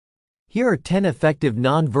Here are 10 effective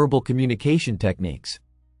nonverbal communication techniques.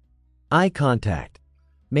 Eye contact.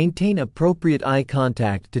 Maintain appropriate eye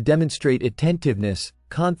contact to demonstrate attentiveness,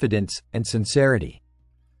 confidence, and sincerity.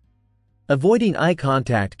 Avoiding eye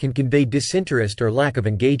contact can convey disinterest or lack of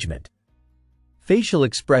engagement. Facial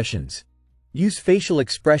expressions. Use facial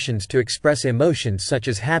expressions to express emotions such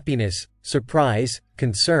as happiness, surprise,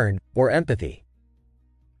 concern, or empathy.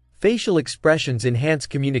 Facial expressions enhance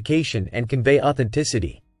communication and convey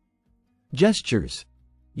authenticity. Gestures.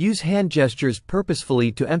 Use hand gestures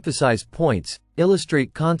purposefully to emphasize points,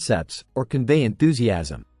 illustrate concepts, or convey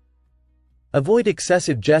enthusiasm. Avoid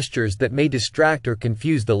excessive gestures that may distract or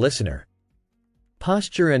confuse the listener.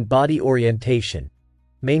 Posture and body orientation.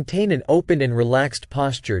 Maintain an open and relaxed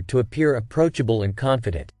posture to appear approachable and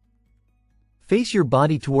confident. Face your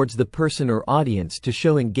body towards the person or audience to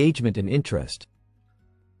show engagement and interest.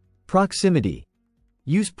 Proximity.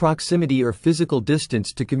 Use proximity or physical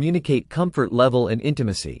distance to communicate comfort level and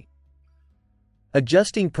intimacy.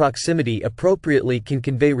 Adjusting proximity appropriately can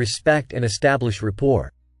convey respect and establish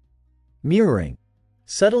rapport. Mirroring.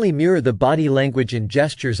 Subtly mirror the body language and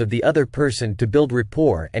gestures of the other person to build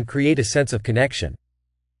rapport and create a sense of connection.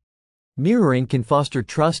 Mirroring can foster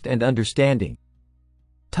trust and understanding.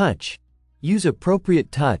 Touch. Use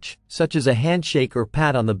appropriate touch, such as a handshake or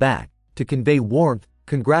pat on the back, to convey warmth,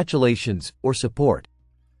 congratulations, or support.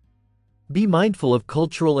 Be mindful of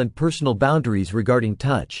cultural and personal boundaries regarding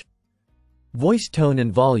touch. Voice tone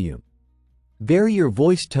and volume. Vary your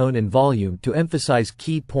voice tone and volume to emphasize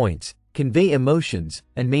key points, convey emotions,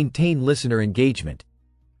 and maintain listener engagement.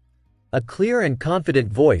 A clear and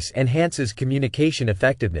confident voice enhances communication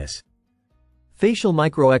effectiveness. Facial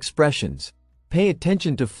micro-expressions. Pay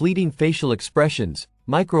attention to fleeting facial expressions,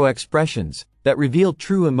 micro-expressions, that reveal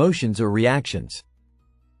true emotions or reactions.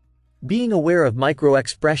 Being aware of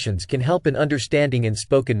micro-expressions can help in understanding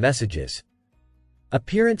unspoken messages.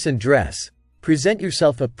 Appearance and dress. Present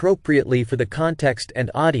yourself appropriately for the context and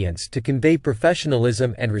audience to convey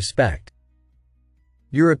professionalism and respect.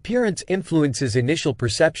 Your appearance influences initial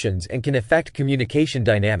perceptions and can affect communication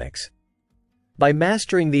dynamics. By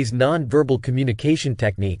mastering these non-verbal communication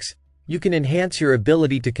techniques, you can enhance your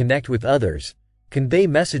ability to connect with others, convey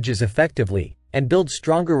messages effectively, and build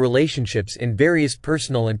stronger relationships in various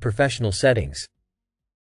personal and professional settings.